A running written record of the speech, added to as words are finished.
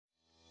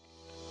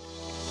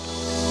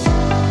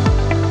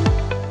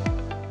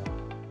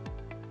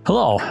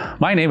Hello,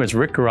 my name is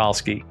Rick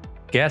Goralski,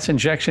 Gas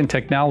Injection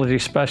Technology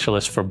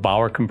Specialist for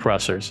BAUER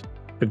Compressors,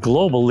 the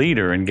global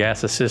leader in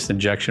gas-assist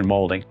injection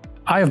molding.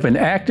 I have been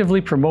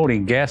actively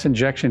promoting gas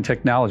injection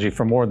technology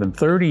for more than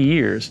 30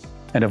 years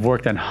and have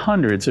worked on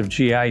hundreds of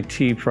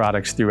GIT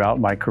products throughout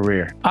my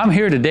career. I'm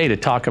here today to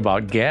talk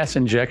about gas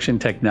injection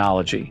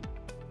technology.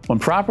 When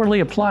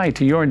properly applied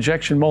to your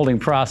injection molding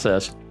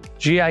process,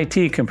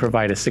 GIT can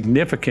provide a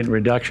significant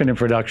reduction in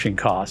production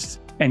costs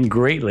and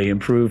greatly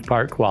improve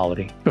part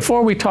quality.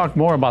 Before we talk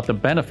more about the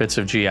benefits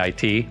of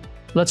GIT,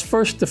 let's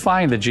first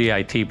define the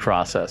GIT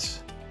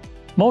process.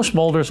 Most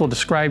molders will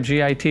describe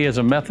GIT as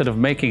a method of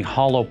making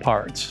hollow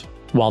parts.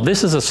 While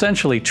this is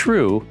essentially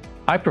true,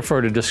 I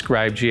prefer to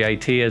describe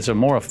GIT as a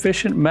more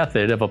efficient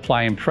method of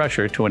applying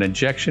pressure to an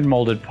injection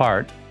molded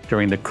part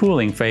during the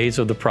cooling phase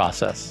of the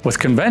process. With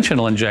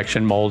conventional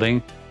injection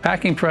molding,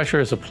 packing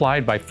pressure is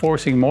applied by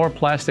forcing more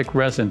plastic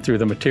resin through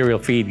the material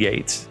feed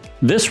gates.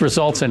 This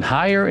results in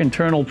higher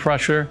internal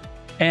pressure,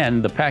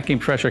 and the packing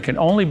pressure can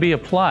only be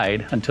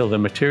applied until the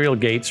material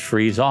gates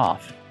freeze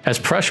off. As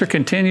pressure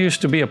continues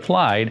to be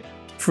applied,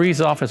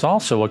 freeze-off is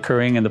also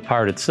occurring in the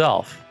part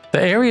itself.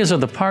 The areas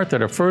of the part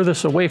that are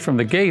furthest away from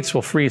the gates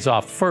will freeze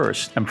off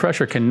first, and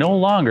pressure can no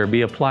longer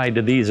be applied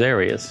to these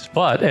areas.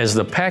 But as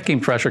the packing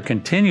pressure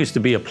continues to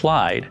be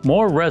applied,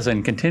 more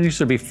resin continues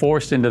to be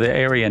forced into the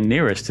area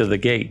nearest to the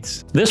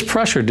gates. This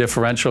pressure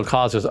differential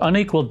causes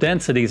unequal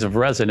densities of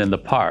resin in the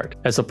part.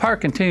 As the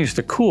part continues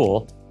to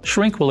cool,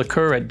 shrink will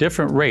occur at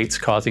different rates,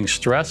 causing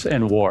stress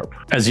and warp.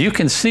 As you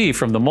can see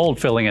from the mold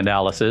filling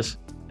analysis,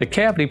 the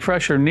cavity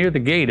pressure near the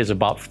gate is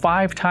about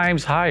 5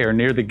 times higher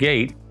near the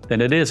gate than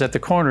it is at the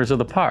corners of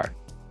the part.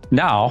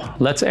 Now,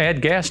 let's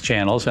add gas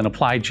channels and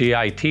apply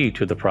GIT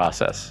to the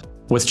process.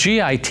 With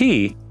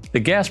GIT, the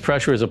gas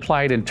pressure is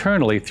applied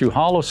internally through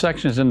hollow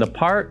sections in the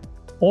part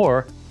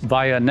or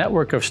via a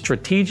network of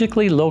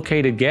strategically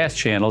located gas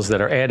channels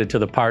that are added to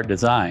the part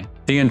design.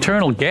 The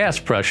internal gas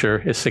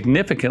pressure is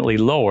significantly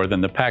lower than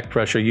the pack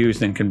pressure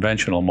used in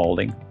conventional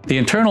molding. The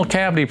internal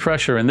cavity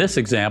pressure in this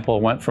example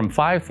went from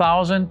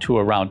 5,000 to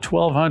around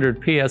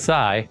 1,200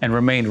 psi and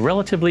remained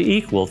relatively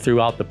equal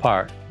throughout the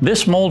part.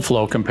 This mold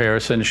flow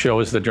comparison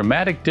shows the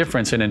dramatic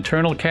difference in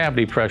internal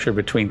cavity pressure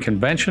between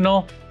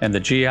conventional and the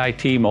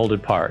GIT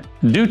molded part.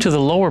 Due to the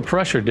lower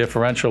pressure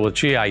differential with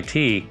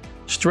GIT,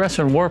 stress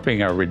and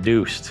warping are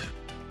reduced.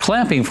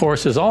 Clamping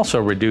force is also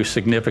reduced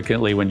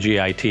significantly when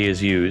GIT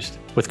is used.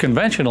 With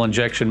conventional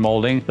injection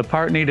molding, the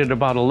part needed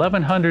about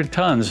 1,100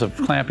 tons of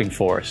clamping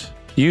force.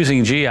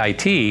 Using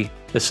GIT,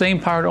 the same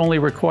part only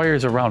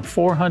requires around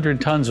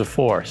 400 tons of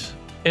force.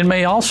 It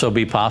may also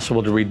be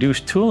possible to reduce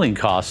tooling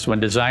costs when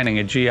designing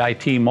a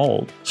GIT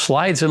mold.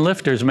 Slides and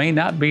lifters may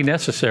not be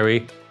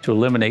necessary to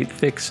eliminate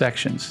thick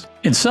sections.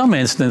 In some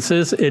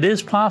instances, it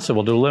is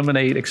possible to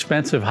eliminate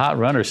expensive hot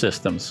runner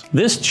systems.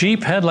 This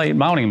Jeep headlight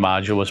mounting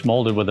module was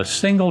molded with a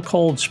single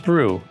cold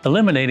sprue,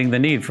 eliminating the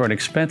need for an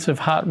expensive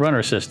hot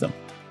runner system.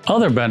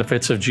 Other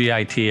benefits of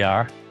GIT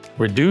are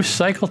reduced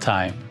cycle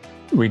time,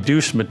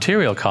 reduced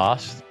material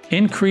costs,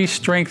 increased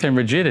strength and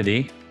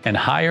rigidity, and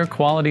higher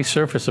quality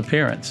surface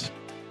appearance.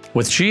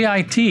 With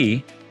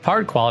GIT,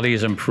 part quality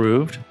is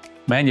improved,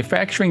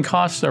 manufacturing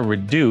costs are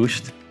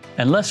reduced,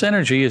 and less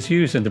energy is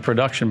used in the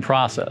production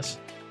process.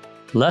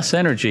 Less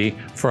energy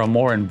for a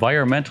more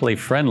environmentally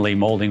friendly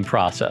molding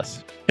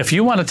process. If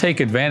you want to take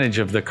advantage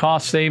of the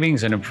cost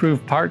savings and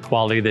improved part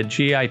quality that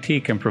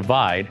GIT can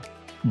provide,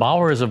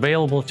 BAUER is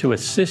available to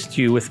assist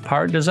you with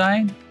part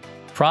design,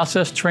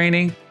 process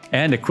training,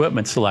 and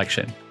equipment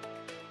selection.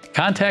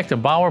 Contact a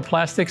BAUER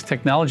Plastics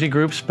Technology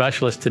Group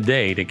specialist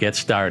today to get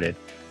started.